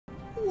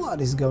What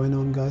is going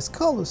on, guys?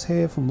 Carlos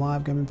here from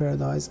Live Gaming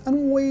Paradise,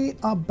 and we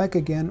are back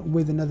again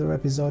with another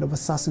episode of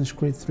Assassin's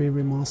Creed 3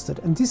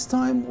 Remastered. And this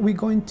time we're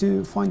going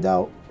to find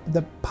out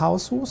the power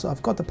source.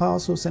 I've got the power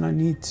source and I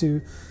need to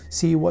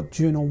see what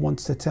Juno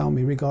wants to tell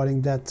me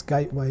regarding that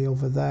gateway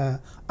over there.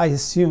 I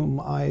assume,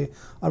 I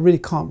really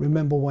can't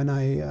remember when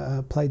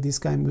I played this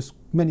game. It was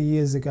many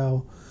years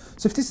ago.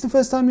 So if this is the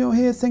first time you're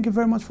here, thank you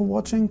very much for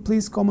watching.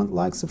 Please comment,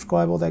 like,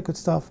 subscribe, all that good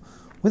stuff.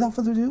 Without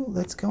further ado,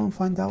 let's go and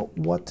find out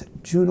what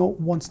Juno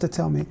wants to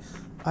tell me.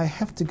 I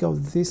have to go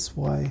this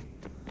way.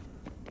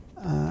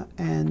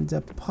 And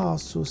the power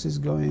source is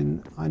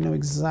going... I know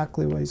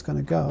exactly where it's going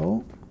to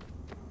go.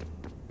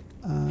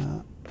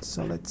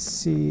 So let's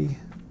see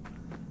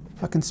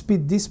if I can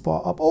speed this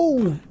part up.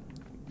 Oh!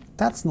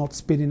 That's not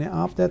speeding it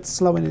up, that's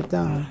slowing it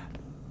down.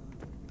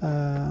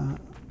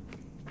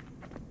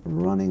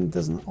 Running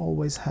doesn't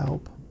always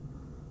help.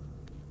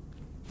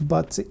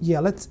 But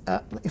yeah, let's.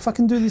 If I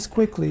can do this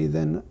quickly,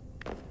 then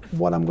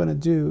what I'm going to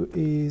do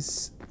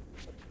is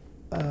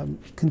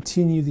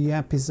continue the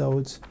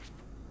episode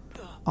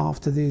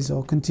after this,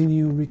 or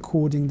continue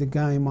recording the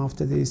game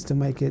after this to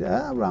make it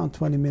around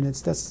 20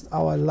 minutes. That's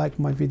how I like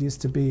my videos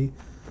to be,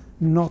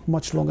 not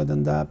much longer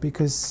than that,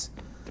 because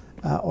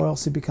or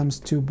else it becomes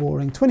too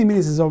boring. 20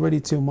 minutes is already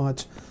too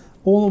much.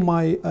 All of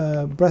my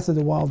Breath of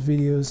the Wild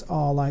videos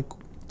are like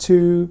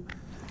 2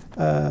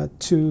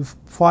 to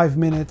 5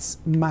 minutes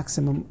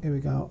maximum. Here we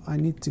go. I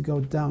need to go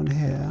down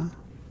here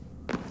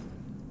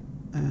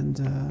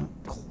and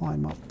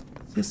climb up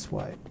this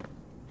way.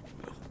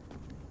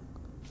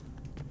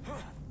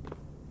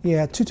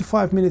 Yeah, 2 to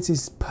 5 minutes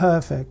is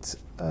perfect,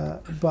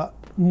 but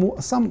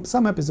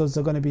some episodes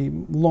are going to be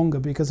longer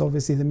because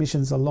obviously the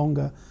missions are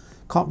longer.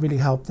 Can't really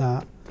help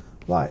that.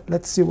 Right,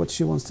 let's see what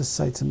she wants to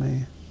say to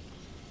me.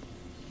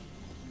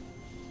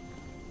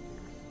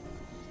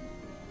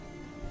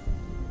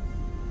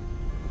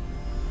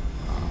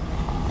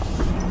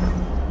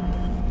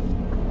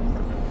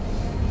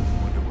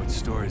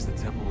 Stories the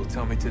temple will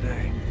tell me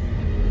today.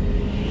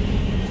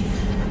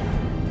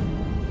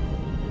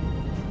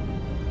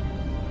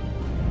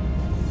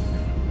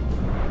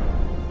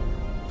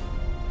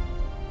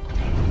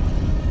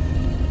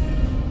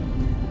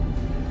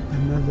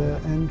 Another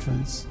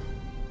entrance.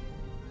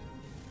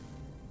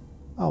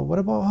 Oh, what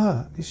about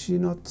her? Is she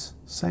not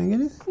saying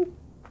anything?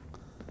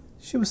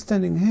 She was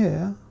standing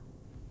here.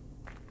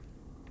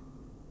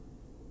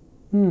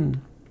 I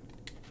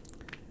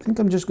think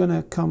I'm just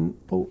gonna come...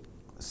 Oh.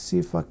 See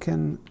if I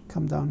can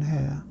come down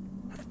here.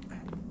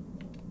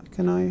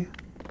 Can I?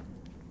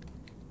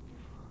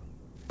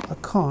 I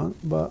can't,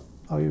 but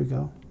oh, here we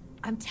go.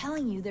 I'm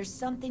telling you, there's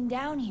something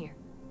down here.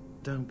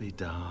 Don't be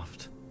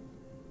daft.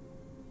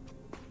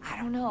 I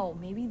don't know,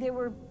 maybe they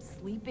were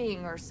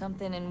sleeping or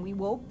something and we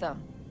woke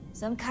them.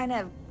 Some kind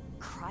of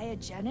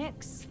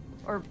cryogenics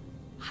or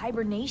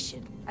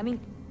hibernation. I mean,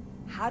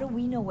 how do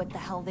we know what the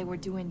hell they were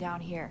doing down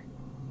here?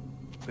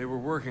 They were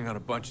working on a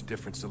bunch of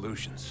different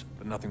solutions,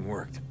 but nothing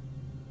worked.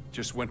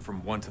 Just went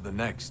from one to the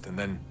next, and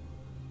then...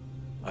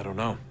 I don't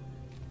know.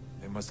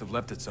 They must have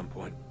left at some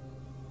point.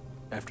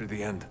 After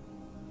the end.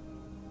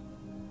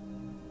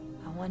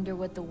 I wonder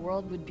what the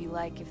world would be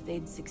like if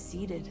they'd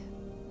succeeded.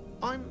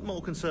 I'm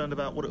more concerned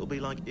about what it'll be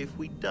like if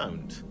we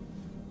don't.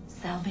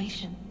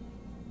 Salvation.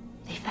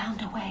 They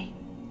found a way.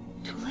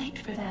 Too late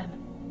for them.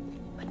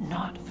 But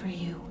not for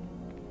you.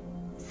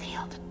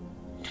 Sealed.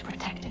 To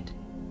protect it.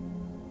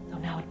 Though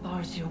now it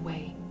bars your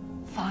way.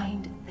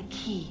 Find the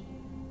key.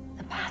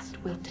 The past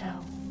will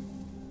tell.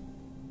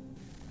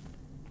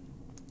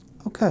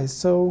 Okay,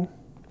 so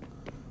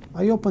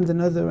I opened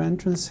another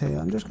entrance here.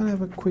 I'm just gonna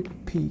have a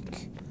quick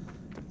peek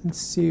and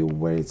see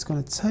where it's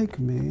gonna take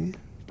me.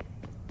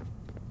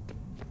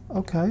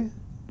 Okay.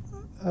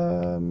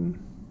 Doesn't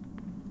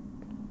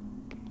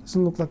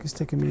look like it's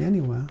taking me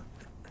anywhere.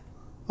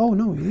 Oh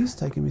no, it is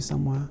taking me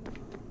somewhere.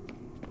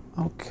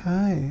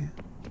 Okay.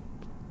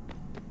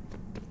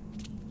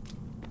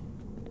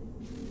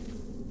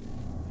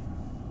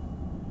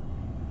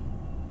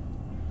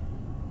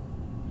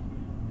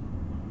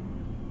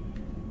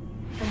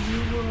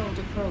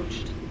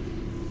 Approached,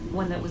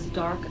 one that was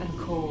dark and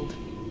cold.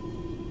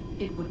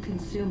 It would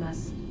consume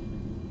us,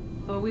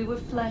 for we were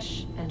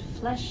flesh, and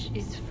flesh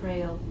is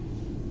frail.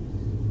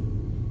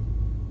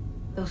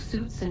 Though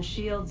suits and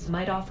shields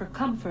might offer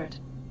comfort,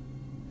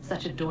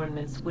 such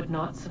adornments would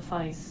not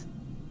suffice,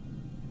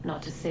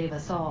 not to save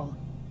us all.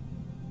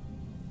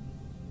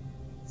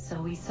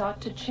 So we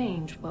sought to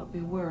change what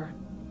we were.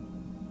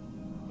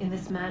 In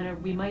this manner,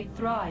 we might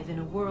thrive in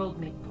a world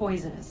made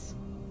poisonous.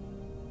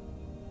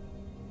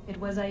 It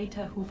was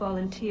Aita who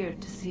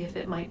volunteered to see if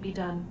it might be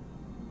done.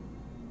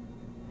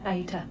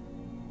 Aita,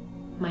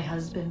 my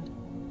husband,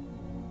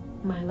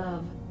 my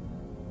love.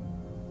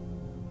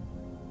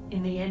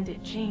 In the end,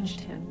 it changed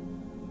him,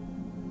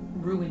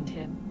 ruined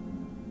him.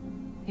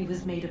 He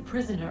was made a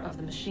prisoner of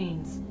the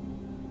machines.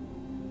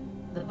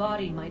 The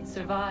body might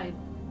survive,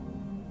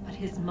 but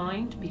his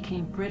mind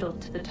became brittle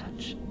to the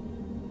touch.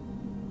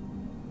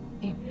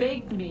 He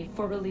begged me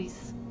for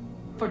release,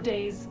 for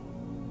days,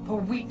 for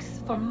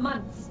weeks, for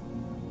months.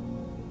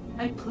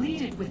 I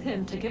pleaded with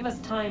him to give us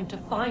time to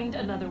find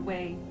another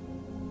way.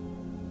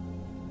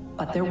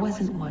 But there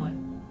wasn't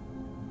one.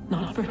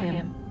 Not for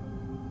him.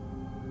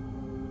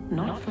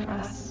 Not for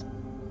us.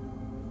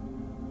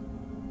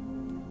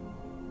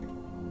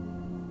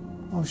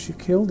 Oh, she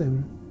killed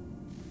him.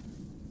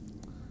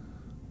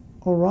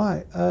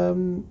 Alright,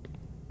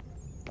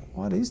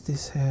 what is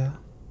this here?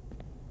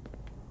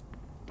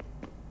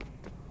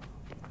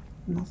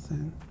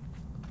 Nothing.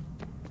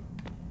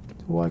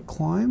 Do I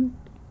climb?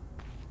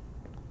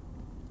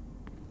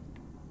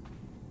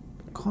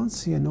 Can't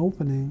see an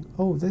opening.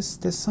 Oh, there's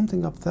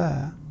something up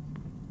there.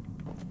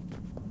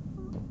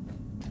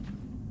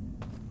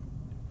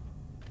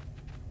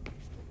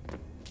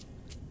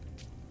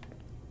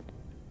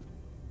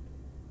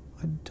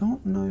 I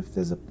don't know if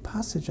there's a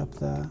passage up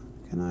there.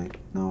 Can I?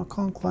 No, I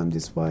can't climb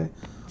this way.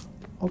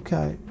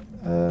 Okay.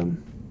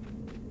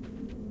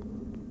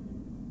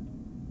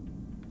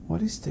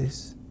 What is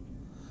this?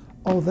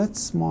 Oh,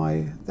 that's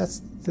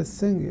the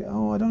thing.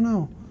 Oh, I don't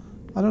know.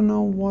 I don't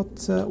know what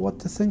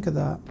to think of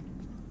that.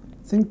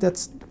 I think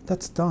that's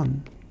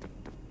done.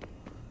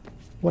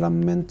 What I'm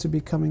meant to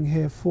be coming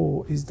here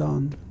for is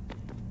done.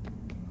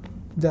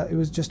 That it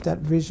was just that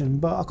vision,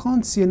 but I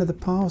can't see another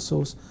power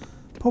source.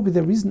 Probably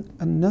there isn't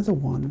another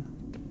one.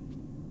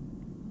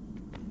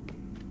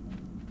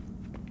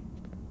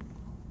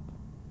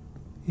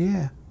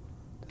 Yeah,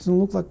 doesn't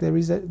look like there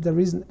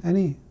isn't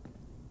any.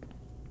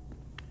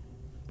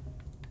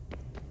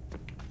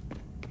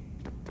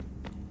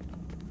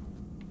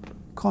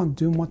 Can't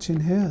do much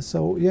in here,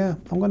 so yeah,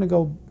 I'm gonna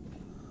go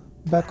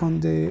back on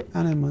the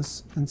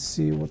Animus and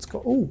see what's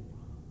oh,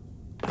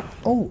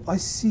 I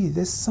see.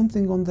 There's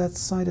something on that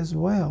side as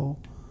well,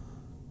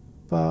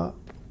 but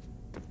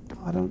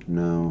I don't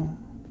know.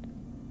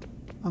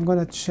 I'm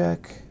gonna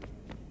check.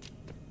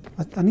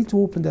 I need to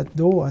open that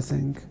door, I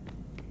think.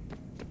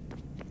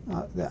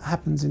 That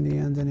happens in the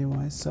end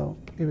anyway, so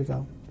here we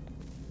go.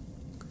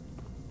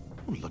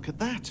 Oh, look at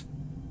that.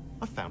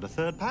 I found a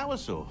third power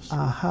source.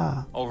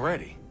 Aha.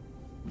 Already?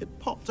 It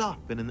popped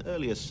up in an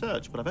earlier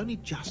search, but I've only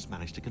just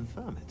managed to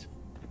confirm it.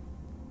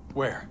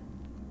 Where?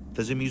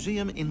 There's a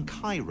museum in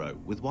Cairo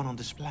with one on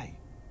display.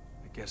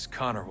 I guess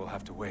Connor will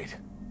have to wait.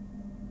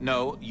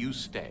 No, you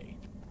stay.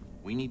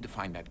 We need to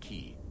find that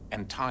key,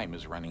 and time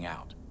is running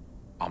out.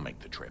 I'll make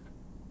the trip.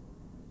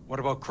 What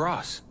about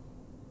Cross?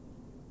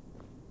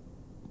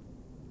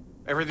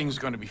 Everything's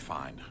going to be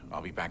fine.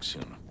 I'll be back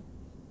soon.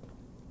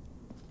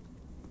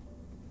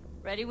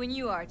 Ready when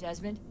you are,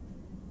 Desmond.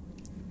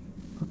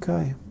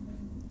 Okay.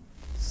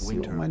 See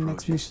what my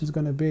next mission's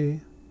gonna be.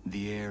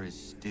 The air is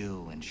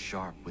still and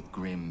sharp with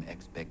grim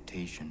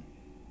expectation.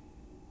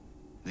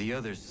 The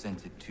others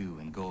sense it too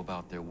and go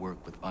about their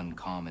work with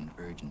uncommon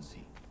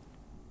urgency.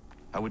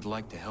 I would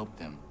like to help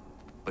them,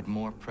 but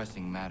more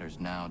pressing matters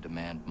now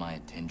demand my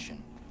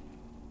attention.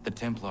 The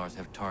Templars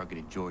have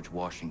targeted George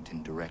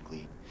Washington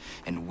directly,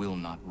 and will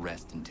not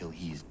rest until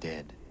he is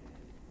dead.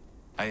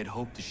 I had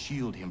hoped to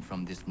shield him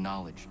from this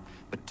knowledge,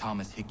 but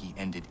Thomas Hickey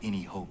ended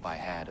any hope I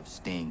had of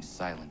staying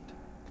silent.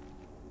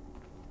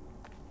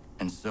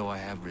 And so I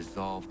have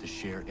resolved to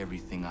share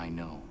everything I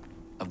know,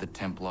 of the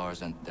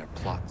Templars and their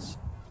plots,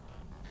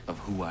 of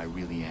who I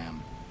really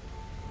am.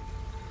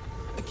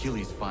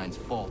 Achilles finds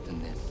fault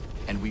in this,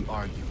 and we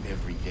argue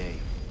every day,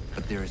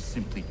 but there is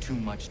simply too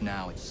much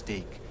now at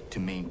stake to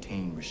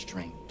maintain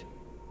restraint.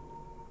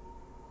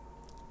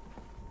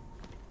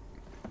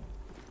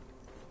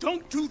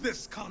 Don't do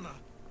this, Connor!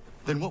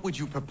 Then what would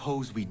you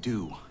propose we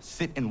do?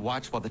 Sit and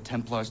watch while the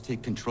Templars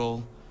take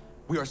control?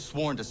 We are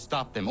sworn to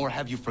stop them, or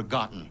have you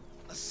forgotten?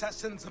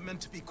 Assassins are meant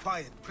to be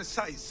quiet,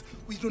 precise.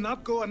 We do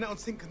not go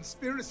announcing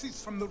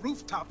conspiracies from the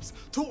rooftops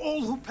to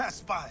all who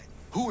pass by.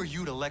 Who are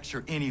you to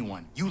lecture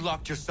anyone? You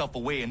locked yourself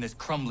away in this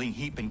crumbling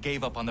heap and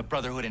gave up on the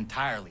Brotherhood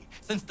entirely.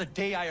 Since the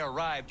day I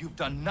arrived, you've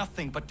done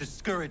nothing but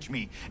discourage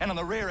me. And on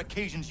the rare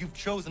occasions you've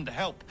chosen to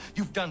help,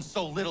 you've done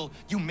so little,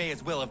 you may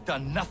as well have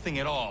done nothing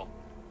at all.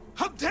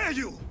 How dare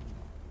you!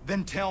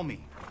 Then tell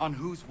me, on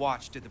whose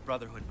watch did the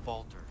Brotherhood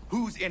falter?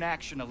 Whose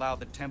inaction allowed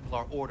the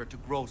Templar Order to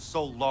grow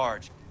so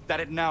large that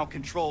it now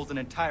controls an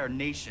entire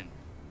nation?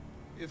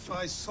 If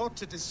I sought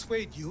to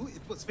dissuade you,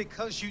 it was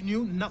because you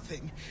knew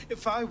nothing.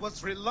 If I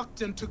was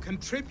reluctant to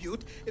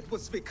contribute, it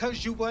was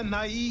because you were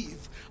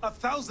naive.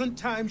 1,000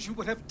 times you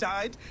would have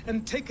died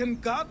and taken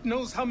God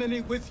knows how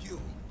many with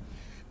you.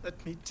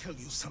 Let me tell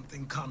you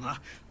something, Connor.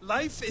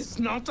 Life is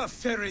not a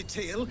fairy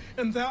tale,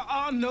 and there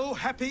are no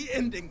happy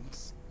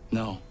endings.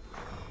 No.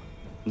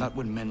 Not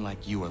when men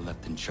like you are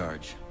left in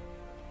charge.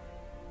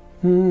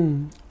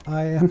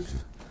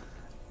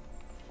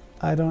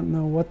 I don't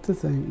know what to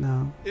think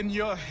now. In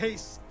your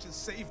haste to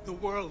save the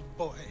world,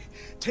 boy,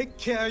 take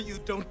care you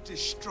don't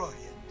destroy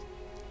it.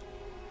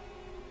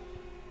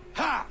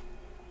 Ha!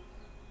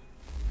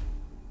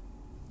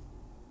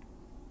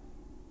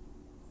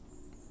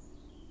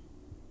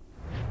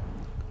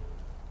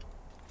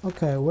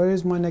 Okay, where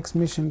is my next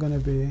mission gonna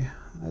be?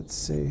 Let's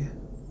see.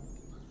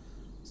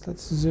 So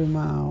let's zoom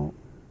out.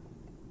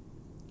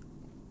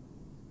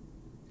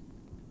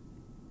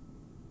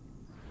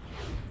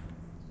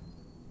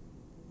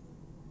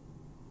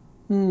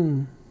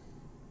 I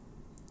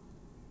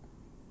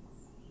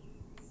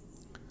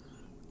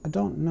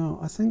don't know.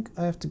 I think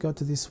I have to go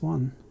to this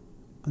one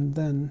and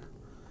then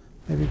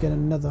maybe get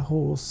another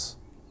horse.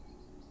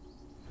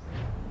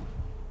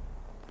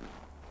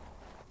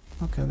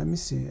 Okay, let me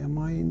see. Am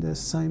I in the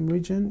same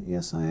region?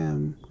 Yes, I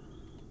am.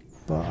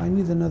 But I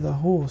need another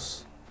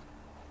horse.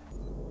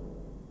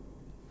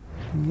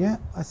 Yeah,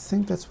 I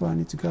think that's where I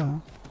need to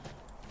go.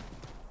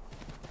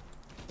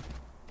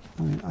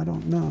 I mean, I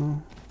don't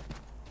know.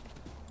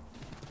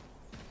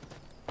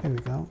 Here we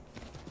go.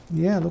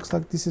 Yeah, looks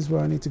like this is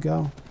where I need to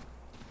go.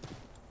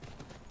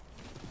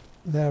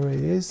 There it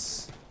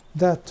is.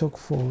 That took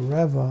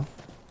forever.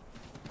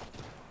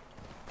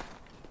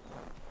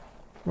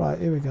 Right,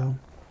 here we go.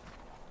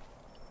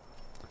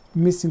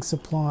 Missing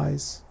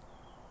supplies.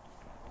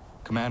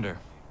 Commander,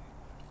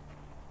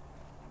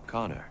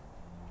 Connor.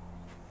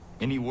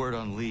 any word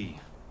on Lee?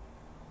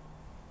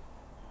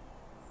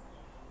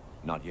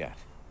 Not yet.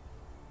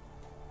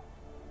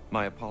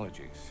 My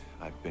apologies.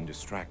 I've been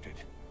distracted.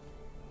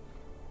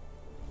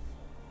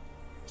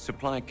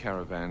 Supply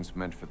caravans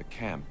meant for the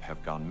camp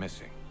have gone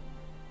missing.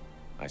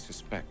 I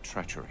suspect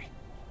treachery.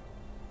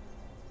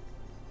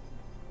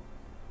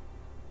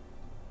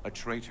 A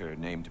traitor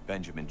named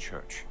Benjamin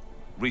Church,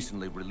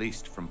 recently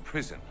released from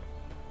prison,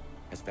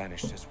 has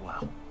vanished as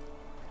well.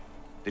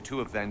 The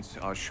two events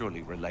are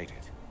surely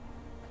related.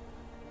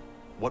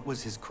 What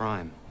was his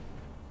crime?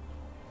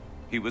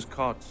 He was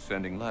caught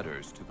sending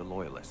letters to the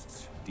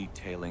Loyalists,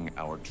 detailing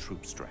our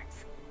troop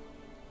strength.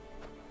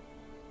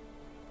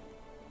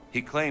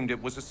 He claimed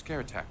it was a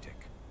scare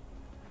tactic,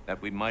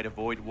 that we might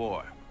avoid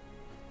war.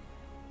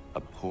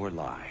 A poor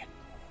lie.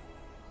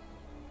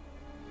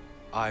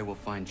 I will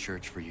find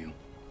Church for you.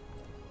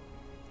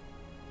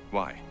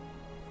 Why?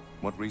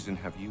 What reason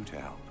have you to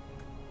help?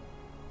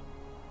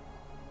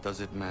 Does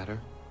it matter?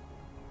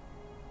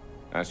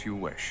 As you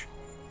wish.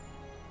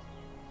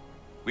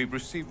 We've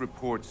received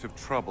reports of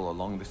trouble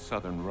along the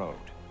southern road.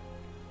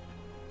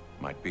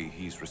 Might be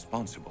he's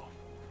responsible.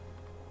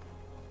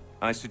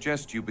 I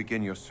suggest you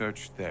begin your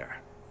search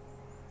there.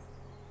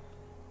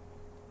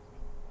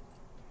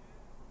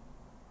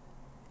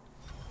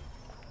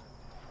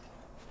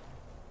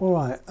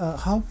 Alright,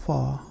 how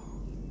far?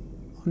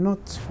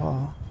 Not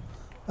far.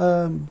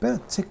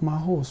 Better take my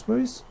horse. Where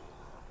is...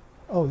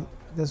 Oh,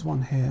 there's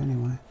one here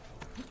anyway.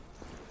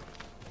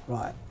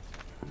 Right.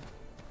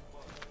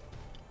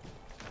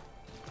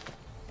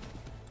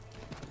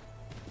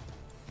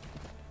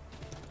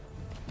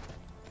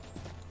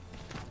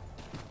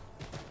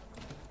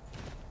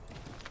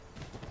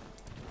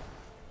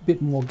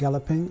 Bit more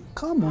galloping.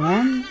 Come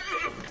on!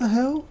 What the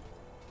hell?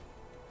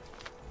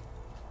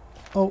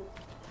 Oh.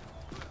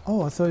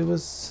 Oh, I thought it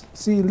was...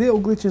 See, little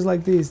glitches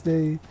like these,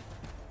 they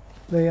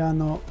are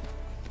not...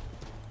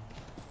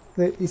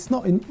 It's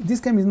not... This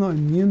game is not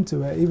immune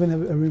to it, even a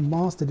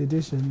remastered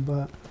edition,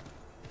 but...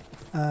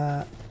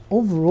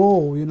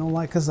 overall, you know,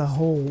 like as a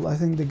whole, I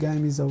think the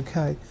game is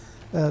okay.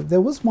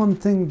 There was one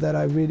thing that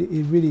it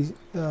really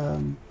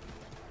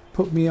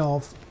put me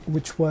off,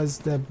 which was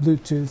the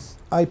Bluetooth.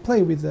 I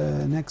play with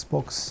an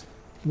Xbox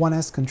One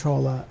S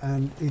controller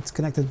and it's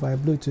connected via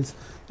Bluetooth,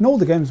 and all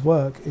the games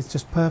work. It's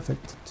just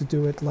perfect to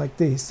do it like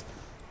this,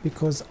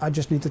 because I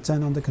just need to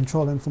turn on the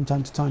controller and from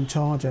time to time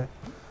charge it.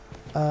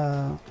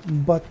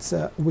 But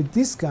with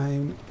this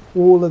game,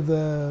 all of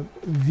the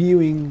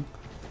viewing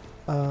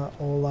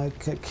or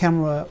like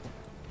camera,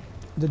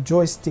 the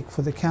joystick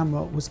for the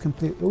camera was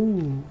complete.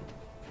 Ooh,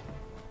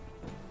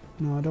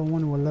 no, I don't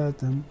want to alert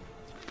them.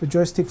 The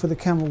joystick for the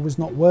camera was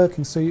not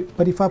working, so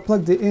but if I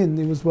plugged it in,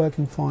 it was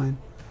working fine.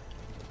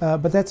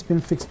 But that's been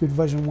fixed with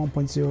version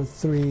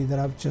 1.03 that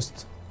I've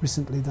just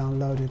recently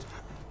downloaded.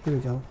 Here we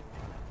go.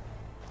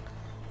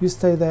 You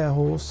stay there,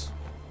 horse.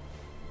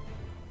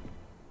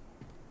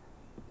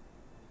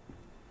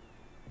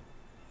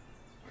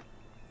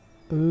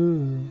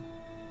 Ooh.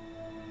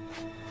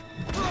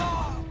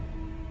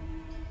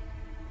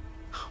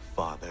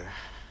 Father.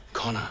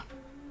 Connor,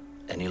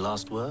 any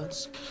last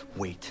words?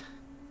 Wait.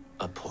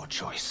 A poor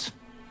choice.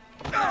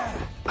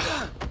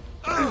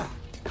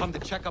 Come to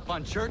check up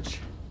on Church?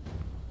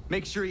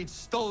 Make sure he'd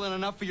stolen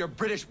enough for your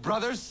British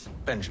brothers?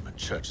 Benjamin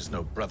Church is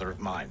no brother of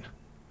mine.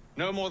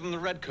 No more than the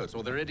Redcoats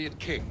or their idiot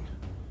king.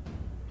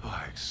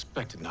 Oh, I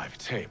expected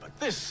naivete, but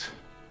this...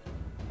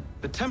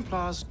 The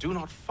Templars do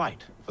not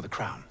fight for the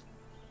crown.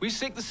 We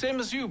seek the same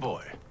as you,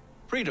 boy.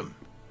 Freedom,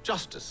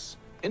 justice,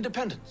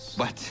 independence.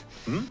 But...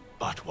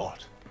 But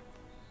what?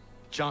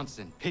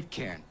 Johnson,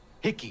 Pitcairn,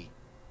 Hickey,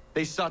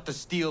 they sought to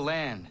steal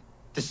land,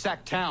 to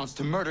sack towns,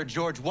 to murder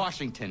George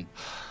Washington.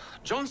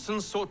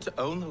 Johnson sought to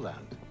own the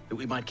land, that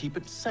we might keep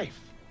it safe.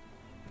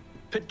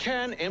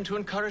 Pitcairn aimed to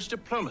encourage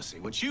diplomacy,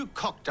 which you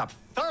cocked up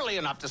thoroughly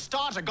enough to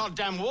start a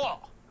goddamn war.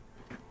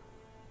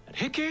 And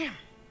Hickey?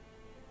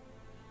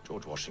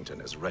 George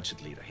Washington is a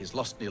wretched leader. He's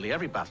lost nearly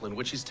every battle in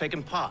which he's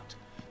taken part.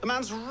 The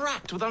man's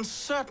racked with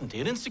uncertainty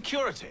and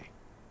insecurity.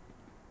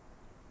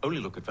 Only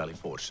look at Valley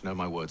Forge to know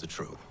my words are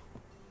true.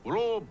 We're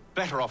all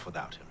better off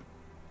without him.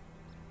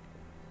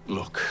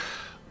 Look,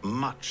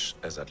 Much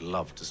as I'd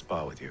love to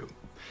spar with you,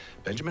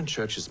 Benjamin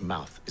Church's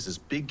mouth is as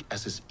big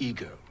as his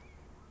ego.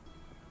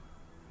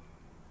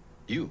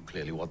 You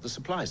clearly want the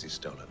supplies he's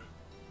stolen.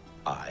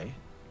 I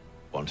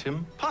want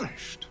him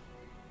punished.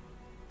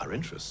 Our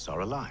interests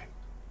are aligned.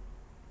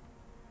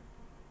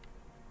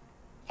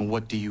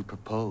 What do you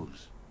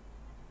propose?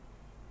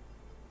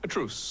 A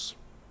truce.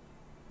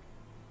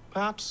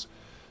 Perhaps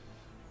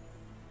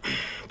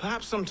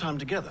some time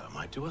together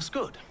might do us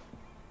good.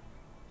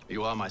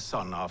 You are my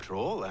son, after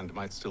all, and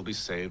might still be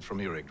saved from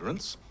your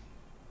ignorance.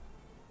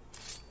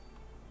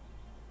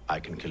 I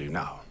can kill you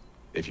now,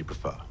 if you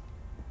prefer.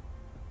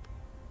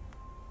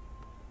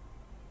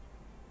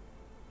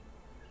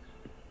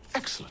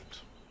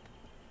 Excellent.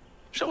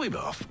 Shall we be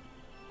off?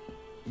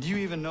 Do you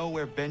even know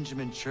where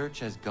Benjamin Church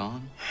has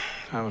gone?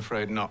 I'm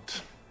afraid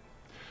not.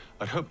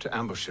 I'd hoped to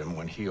ambush him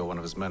when he or one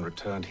of his men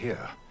returned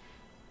here.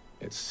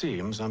 It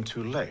seems I'm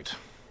too late.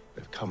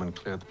 They've come and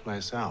cleared the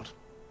place out.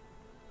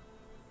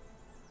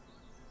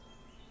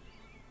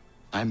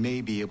 I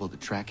may be able to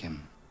track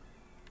him.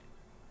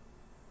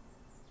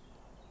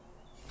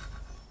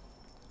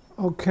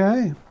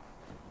 Okay.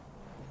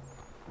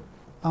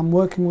 I'm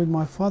working with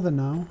my father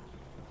now.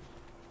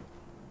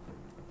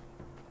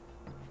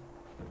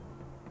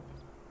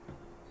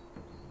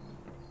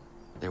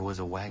 There was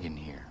a wagon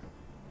here,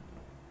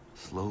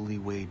 slowly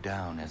weighed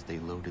down as they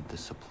loaded the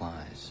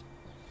supplies.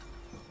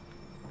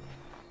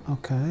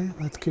 Okay,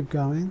 let's keep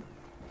going.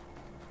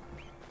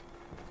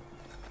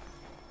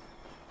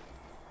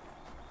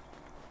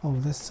 Oh,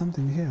 there's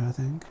something here, I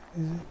think.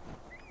 Is it?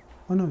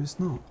 Oh no, it's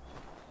not.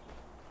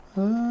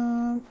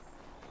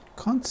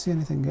 Can't see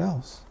anything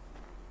else.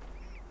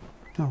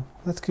 No,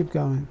 let's keep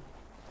going.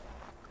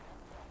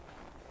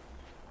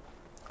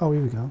 Oh,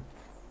 here we go.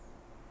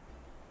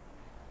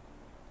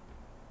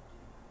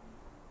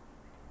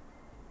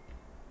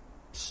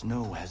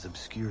 Snow has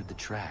obscured the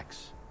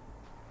tracks,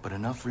 but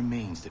enough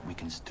remains that we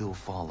can still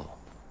follow.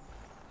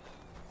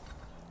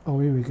 Oh,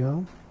 here we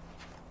go.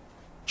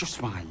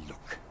 Just my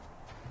luck.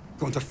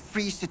 Going to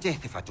freeze to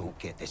death if I don't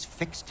get this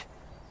fixed.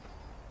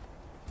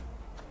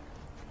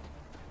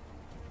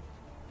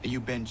 Are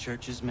you Ben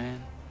Church's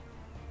man?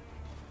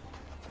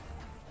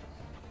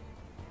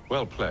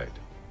 Well played.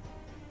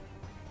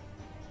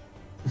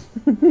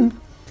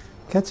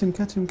 Catch him,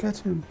 catch him, catch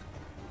him.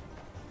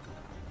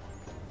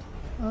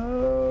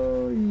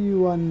 Oh,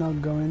 you are not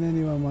going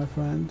anywhere, my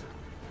friend.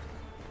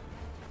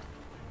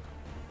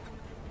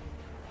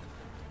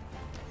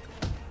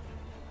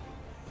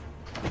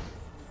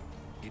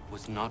 It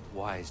was not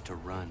wise to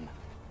run.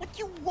 What do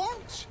you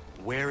want?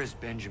 Where is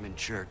Benjamin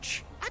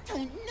Church? I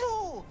don't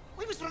know.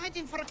 We was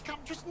riding for a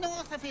camp just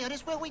north of here.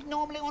 Is where we'd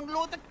normally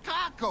unload the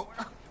cargo.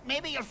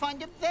 Maybe you'll find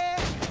him there.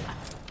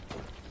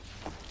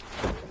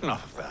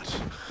 Enough of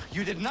that.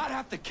 You did not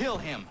have to kill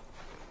him.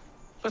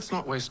 Let's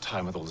not waste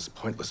time with all this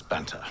pointless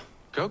banter.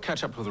 Go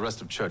catch up with the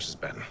rest of Church's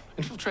men.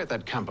 Infiltrate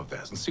that camp of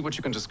theirs and see what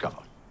you can discover.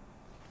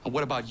 And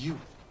what about you?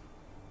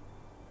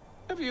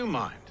 Never you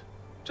mind.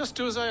 Just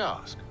do as I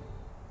ask.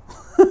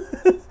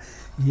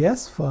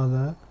 Yes,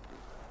 father.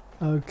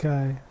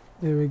 Okay,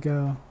 here we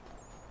go.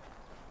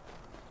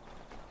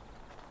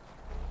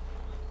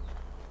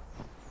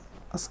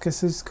 Okay,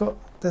 so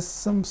there's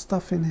some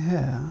stuff in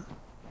here.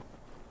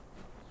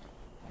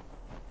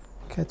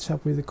 Catch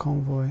up with the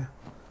convoy.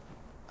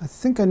 I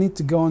think I need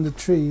to go on the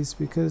trees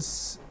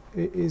because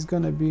it is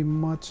gonna be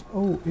much.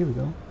 Oh, here we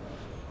go.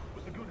 It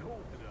was a good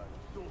haul today.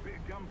 Saw a bit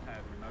of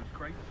gunpowder in those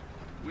crates.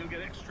 We'll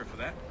get extra for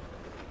that.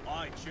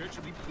 Aye, Church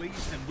will be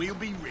pleased and we'll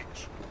be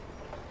rich.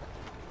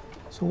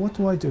 So what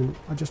do?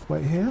 I just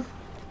wait here?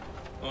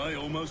 I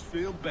almost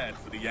feel bad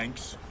for the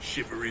Yanks,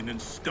 shivering and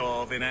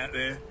starving out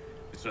there.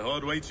 It's a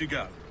hard way to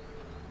go.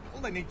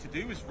 All they need to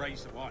do is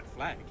raise the white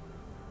flag.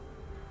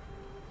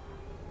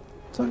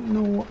 Don't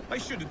know what. They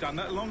should have done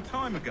that a long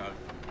time ago.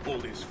 All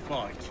this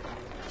fight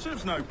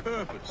serves no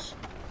purpose.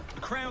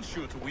 The Crown's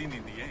sure to win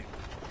in the end.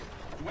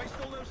 To waste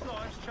all those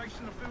lives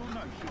chasing a fool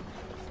notion,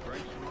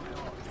 breaks my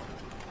heart.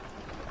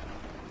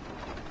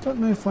 Don't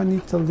know if I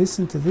need to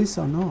listen to this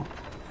or not.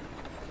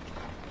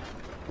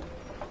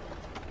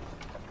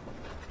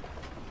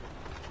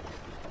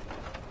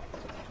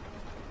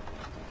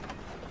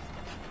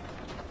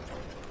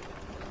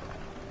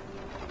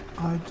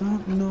 I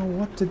don't know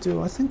what to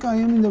do. I think I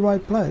am in the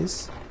right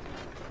place.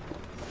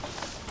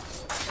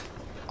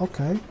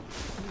 Okay,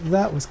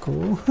 that was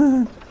cool.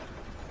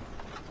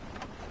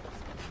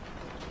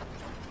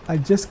 I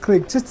just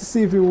clicked just to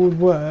see if it would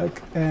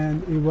work,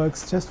 and it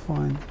works just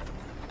fine.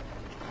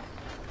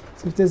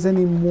 So if there's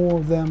any more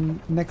of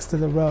them next to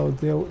the road,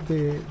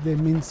 they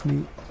mince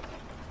meat.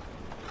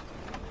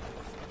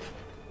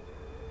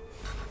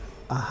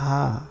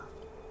 Aha.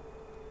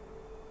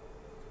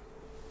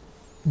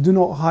 Do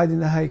not hide in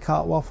the hay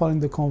cart while following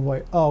the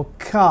convoy. Oh,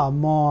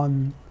 come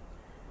on.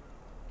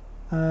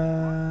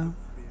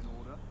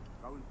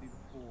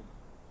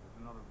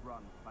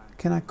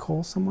 Can I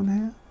call someone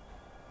here?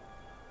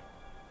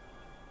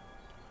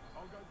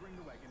 I'll go bring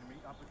the wagon and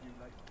meet up with you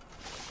later.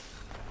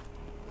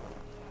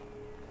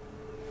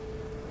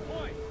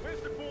 Oi,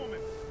 where's the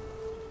foreman?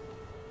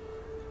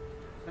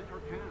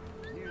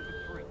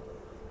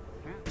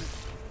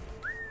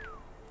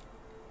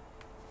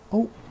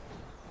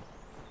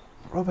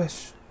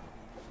 rubbish.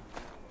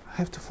 I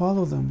have to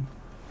follow them.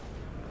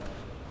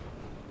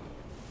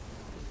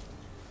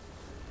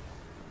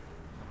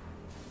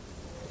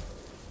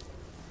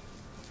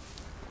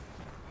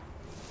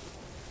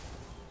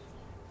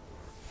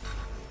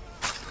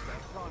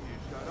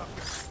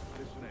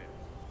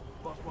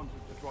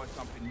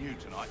 Something new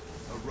tonight.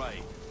 A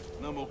raid.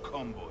 No more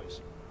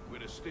convoys. We're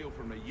to steal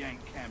from the Yank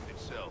camp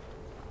itself.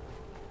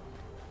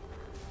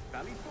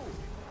 Valley Forge.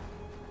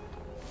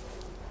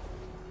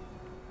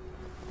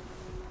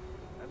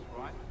 That's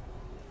right.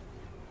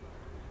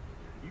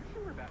 You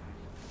sure about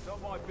this?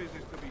 Not my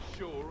business to be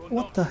sure or not.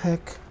 What the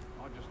heck?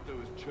 I just do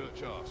as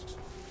Church asks.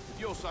 If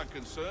you're so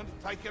concerned,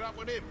 take it up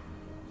with him.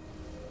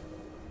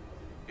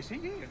 Is he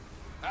here?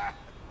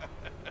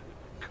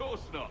 Of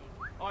course not.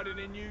 Hiding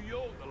in New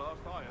York the last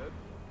I heard.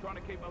 Trying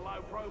to keep a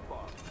low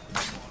profile.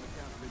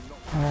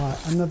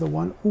 Alright, another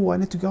one. Oh, I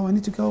need to go, I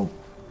need to go.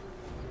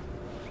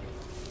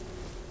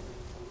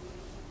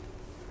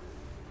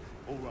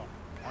 Alright,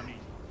 I need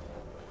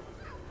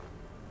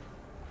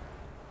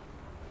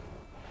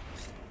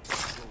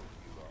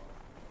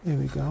Here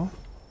we go.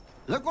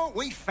 Look what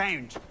we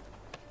found.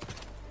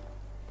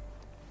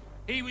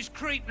 He was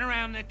creeping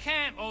around the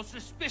camp all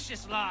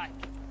suspicious like.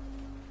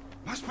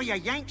 Must be a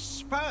Yank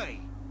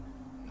spy.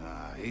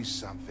 Nah, he's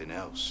something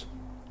else.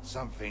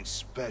 Something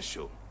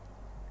special.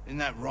 Isn't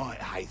that right,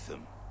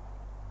 Hatham?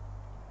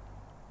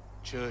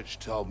 Church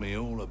told me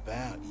all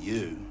about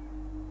you.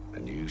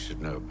 And you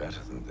should know better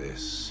than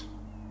this.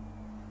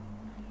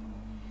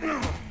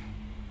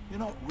 You're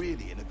not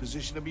really in a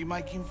position to be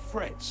making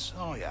threats,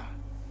 are ya?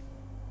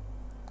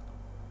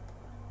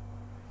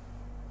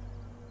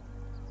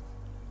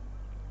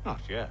 Not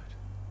yet.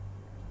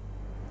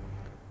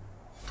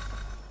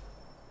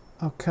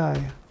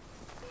 Okay.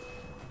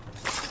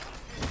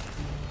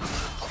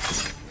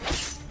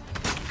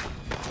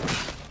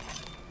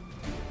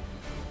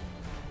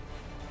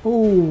 Oh,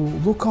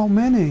 look how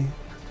many.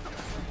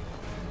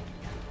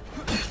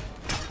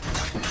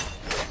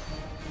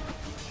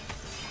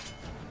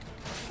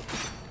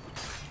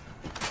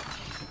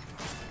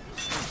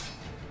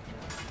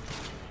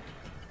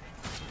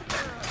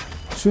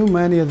 Too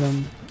many of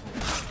them.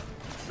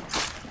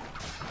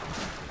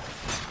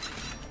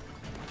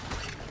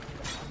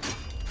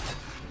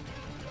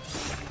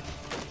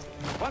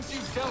 Once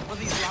you've dealt with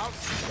these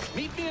louts,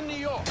 meet me in New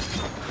York.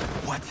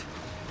 What?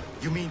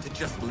 You mean to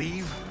just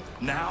leave?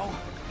 Now?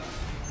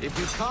 If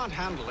you can't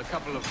handle a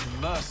couple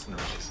of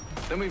mercenaries,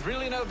 then we've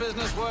really no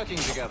business working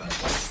together.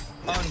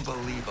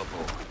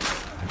 Unbelievable.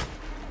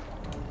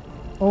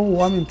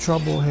 Oh, I'm in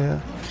trouble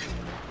here.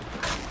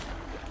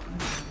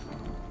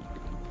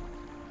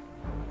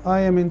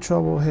 I am in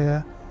trouble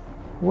here.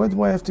 Where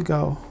do I have to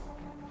go?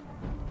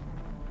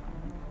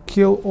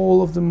 Kill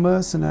all of the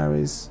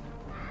mercenaries.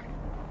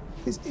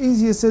 It's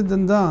easier said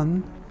than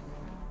done.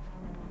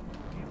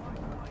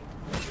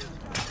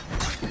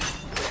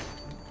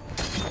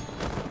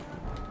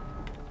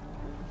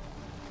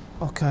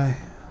 Okay.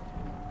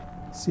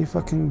 See if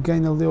I can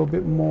gain a little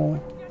bit more.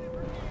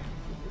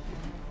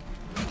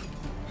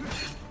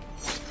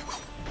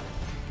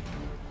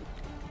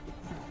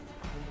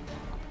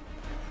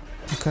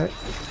 Okay.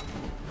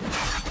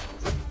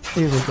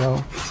 Here we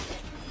go.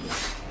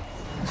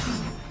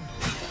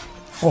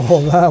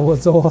 Oh, that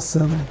was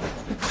awesome.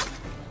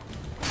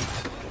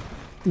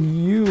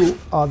 You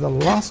are the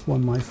last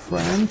one, my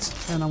friend.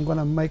 And I'm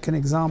gonna make an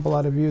example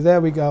out of you.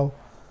 There we go.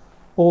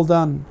 All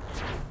done.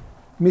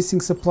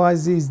 Missing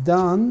supplies is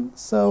done.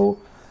 So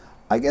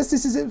I guess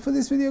this is it for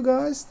this video,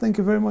 guys. Thank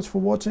you very much for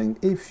watching.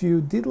 If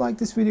you did like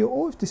this video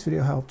or if this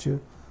video helped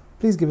you,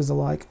 please give us a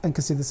like and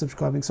consider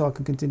subscribing so I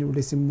can continue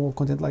releasing more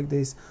content like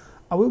this.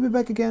 I will be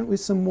back again with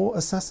some more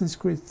Assassin's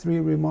Creed 3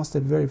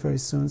 Remastered very, very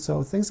soon.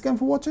 So thanks again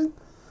for watching.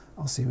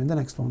 I'll see you in the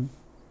next one.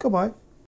 Goodbye.